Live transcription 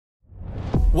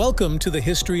Welcome to the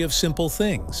History of Simple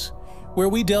Things, where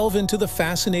we delve into the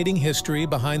fascinating history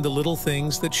behind the little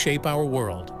things that shape our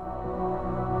world.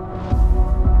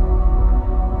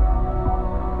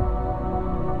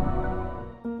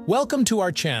 Welcome to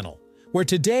our channel, where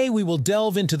today we will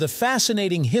delve into the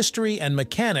fascinating history and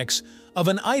mechanics of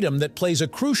an item that plays a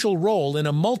crucial role in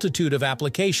a multitude of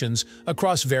applications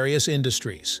across various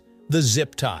industries: the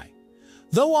zip tie.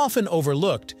 Though often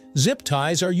overlooked, zip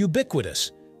ties are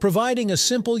ubiquitous, providing a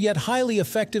simple yet highly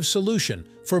effective solution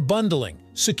for bundling,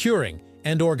 securing,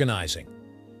 and organizing.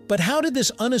 But how did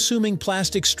this unassuming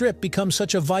plastic strip become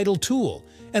such a vital tool,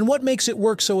 and what makes it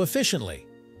work so efficiently?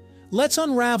 Let's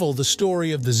unravel the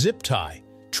story of the zip tie,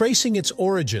 tracing its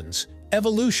origins,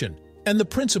 evolution, and the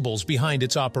principles behind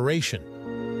its operation.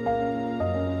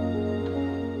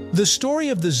 The story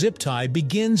of the zip tie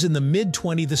begins in the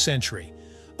mid-20th century,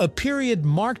 a period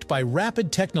marked by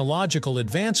rapid technological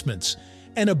advancements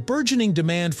and a burgeoning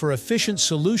demand for efficient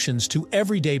solutions to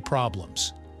everyday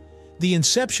problems. The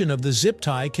inception of the zip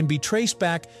tie can be traced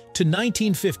back to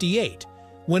 1958,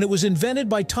 when it was invented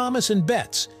by Thomas and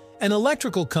Betts, an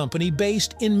electrical company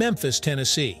based in Memphis,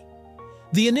 Tennessee.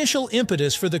 The initial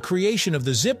impetus for the creation of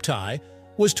the zip tie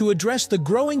was to address the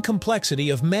growing complexity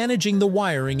of managing the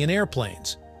wiring in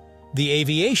airplanes. The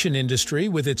aviation industry,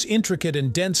 with its intricate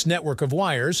and dense network of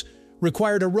wires,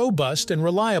 required a robust and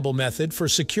reliable method for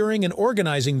securing and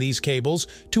organizing these cables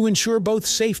to ensure both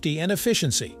safety and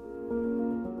efficiency.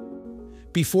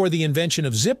 Before the invention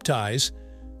of zip ties,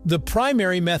 the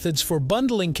primary methods for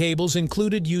bundling cables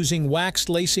included using waxed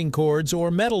lacing cords or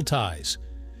metal ties.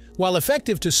 While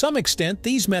effective to some extent,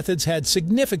 these methods had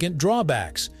significant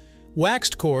drawbacks.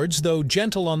 Waxed cords, though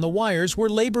gentle on the wires, were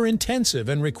labor-intensive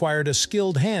and required a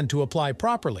skilled hand to apply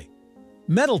properly.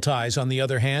 Metal ties, on the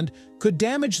other hand, could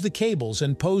damage the cables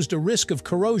and posed a risk of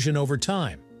corrosion over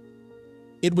time.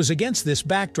 It was against this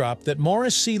backdrop that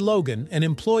Morris C. Logan, an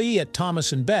employee at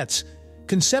Thomas & Betts,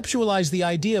 conceptualized the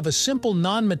idea of a simple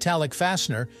non-metallic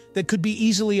fastener that could be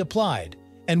easily applied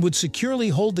and would securely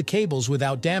hold the cables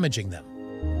without damaging them.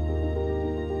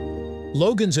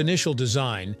 Logan's initial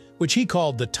design, which he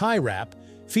called the tie wrap,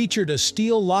 featured a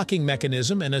steel locking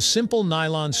mechanism and a simple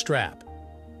nylon strap.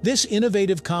 This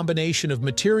innovative combination of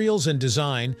materials and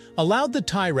design allowed the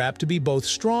tie wrap to be both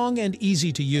strong and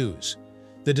easy to use.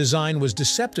 The design was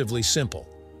deceptively simple: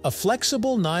 a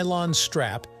flexible nylon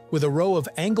strap with a row of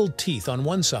angled teeth on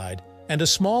one side and a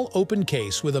small open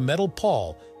case with a metal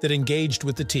pawl that engaged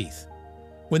with the teeth.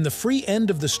 When the free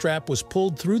end of the strap was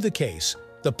pulled through the case,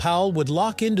 the pawl would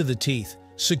lock into the teeth,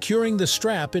 securing the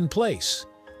strap in place.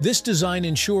 This design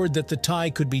ensured that the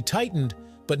tie could be tightened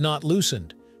but not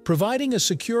loosened, providing a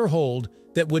secure hold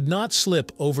that would not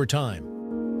slip over time.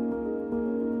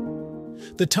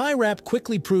 The tie wrap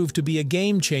quickly proved to be a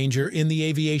game-changer in the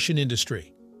aviation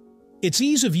industry. Its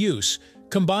ease of use,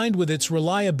 combined with its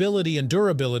reliability and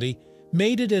durability,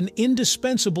 made it an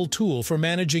indispensable tool for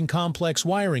managing complex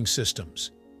wiring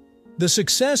systems. The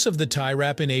success of the tie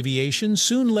wrap in aviation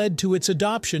soon led to its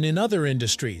adoption in other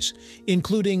industries,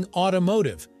 including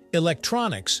automotive,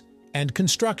 electronics, and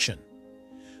construction.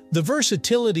 The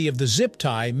versatility of the zip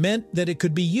tie meant that it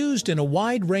could be used in a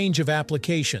wide range of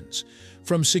applications,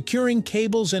 from securing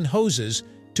cables and hoses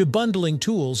to bundling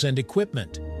tools and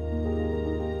equipment.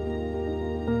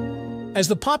 As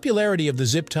the popularity of the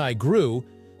zip tie grew,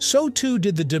 so too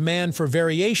did the demand for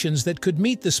variations that could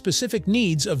meet the specific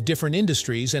needs of different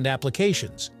industries and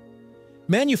applications.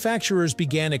 Manufacturers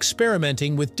began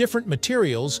experimenting with different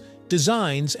materials,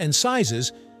 designs, and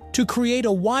sizes to create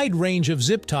a wide range of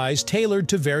zip ties tailored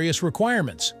to various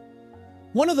requirements.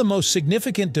 One of the most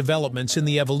significant developments in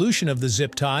the evolution of the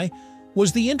zip tie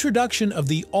was the introduction of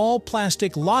the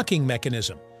all-plastic locking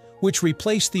mechanism, which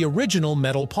replaced the original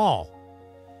metal pawl.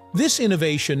 This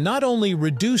innovation not only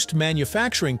reduced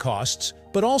manufacturing costs,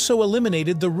 but also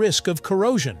eliminated the risk of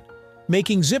corrosion,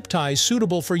 making zip ties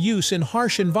suitable for use in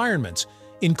harsh environments,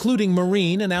 including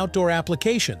marine and outdoor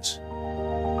applications.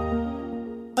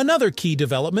 Another key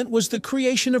development was the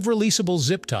creation of releasable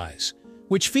zip ties,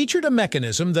 which featured a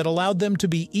mechanism that allowed them to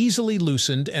be easily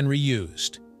loosened and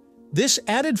reused. This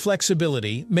added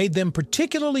flexibility made them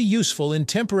particularly useful in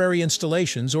temporary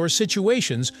installations or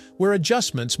situations where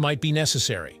adjustments might be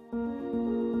necessary.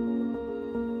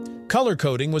 Color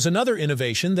coding was another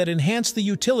innovation that enhanced the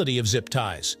utility of zip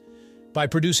ties. By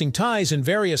producing ties in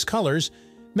various colors,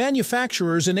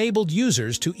 manufacturers enabled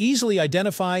users to easily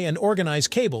identify and organize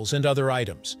cables and other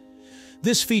items.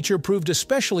 This feature proved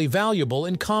especially valuable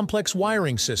in complex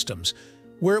wiring systems,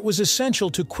 where it was essential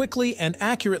to quickly and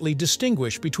accurately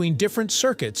distinguish between different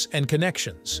circuits and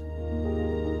connections.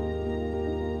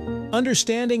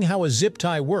 Understanding how a zip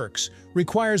tie works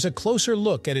requires a closer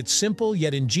look at its simple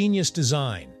yet ingenious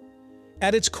design.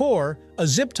 At its core, a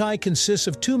zip tie consists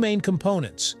of two main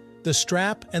components, the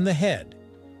strap and the head.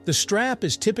 The strap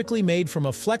is typically made from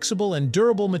a flexible and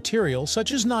durable material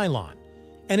such as nylon,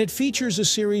 and it features a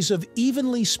series of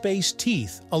evenly spaced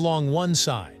teeth along one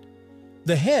side.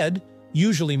 The head,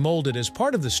 usually molded as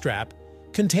part of the strap,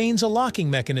 contains a locking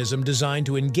mechanism designed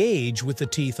to engage with the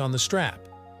teeth on the strap.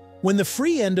 When the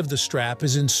free end of the strap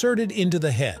is inserted into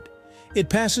the head, it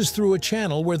passes through a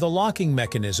channel where the locking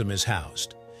mechanism is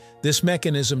housed. This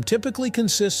mechanism typically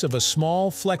consists of a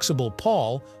small, flexible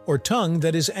pawl or tongue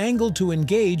that is angled to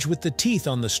engage with the teeth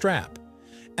on the strap.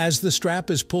 As the strap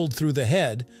is pulled through the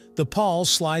head, the pawl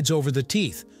slides over the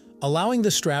teeth, allowing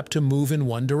the strap to move in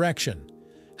one direction.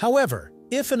 However,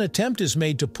 if an attempt is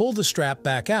made to pull the strap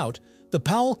back out, the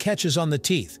pawl catches on the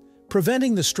teeth,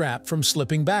 preventing the strap from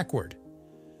slipping backward.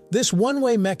 This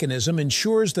one-way mechanism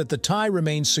ensures that the tie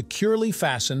remains securely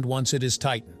fastened once it is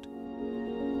tightened.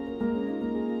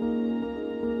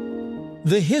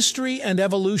 The history and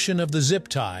evolution of the zip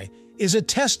tie is a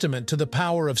testament to the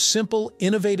power of simple,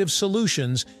 innovative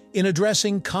solutions in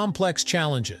addressing complex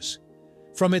challenges.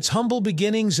 From its humble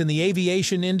beginnings in the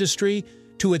aviation industry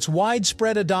to its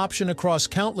widespread adoption across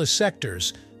countless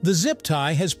sectors, the zip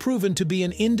tie has proven to be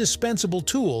an indispensable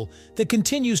tool that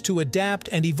continues to adapt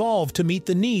and evolve to meet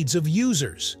the needs of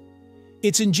users.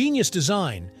 Its ingenious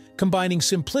design, combining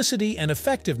simplicity and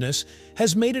effectiveness,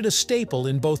 has made it a staple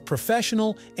in both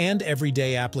professional and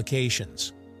everyday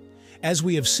applications. As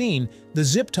we have seen, the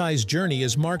zip tie's journey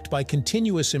is marked by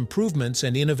continuous improvements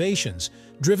and innovations,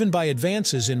 driven by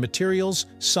advances in materials,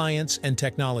 science, and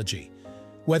technology.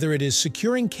 Whether it is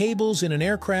securing cables in an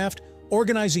aircraft,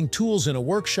 organizing tools in a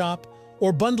workshop,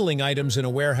 or bundling items in a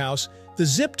warehouse, the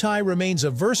zip tie remains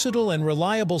a versatile and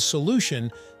reliable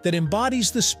solution that embodies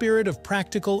the spirit of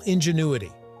practical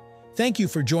ingenuity. Thank you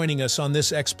for joining us on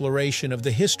this exploration of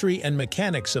the history and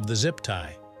mechanics of the zip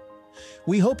tie.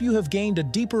 We hope you have gained a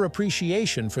deeper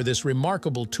appreciation for this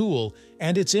remarkable tool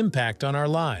and its impact on our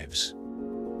lives.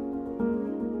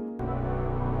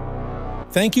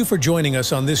 Thank you for joining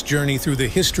us on this journey through the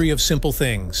history of simple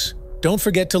things. Don't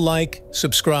forget to like,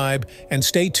 subscribe, and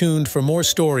stay tuned for more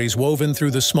stories woven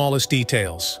through the smallest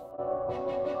details.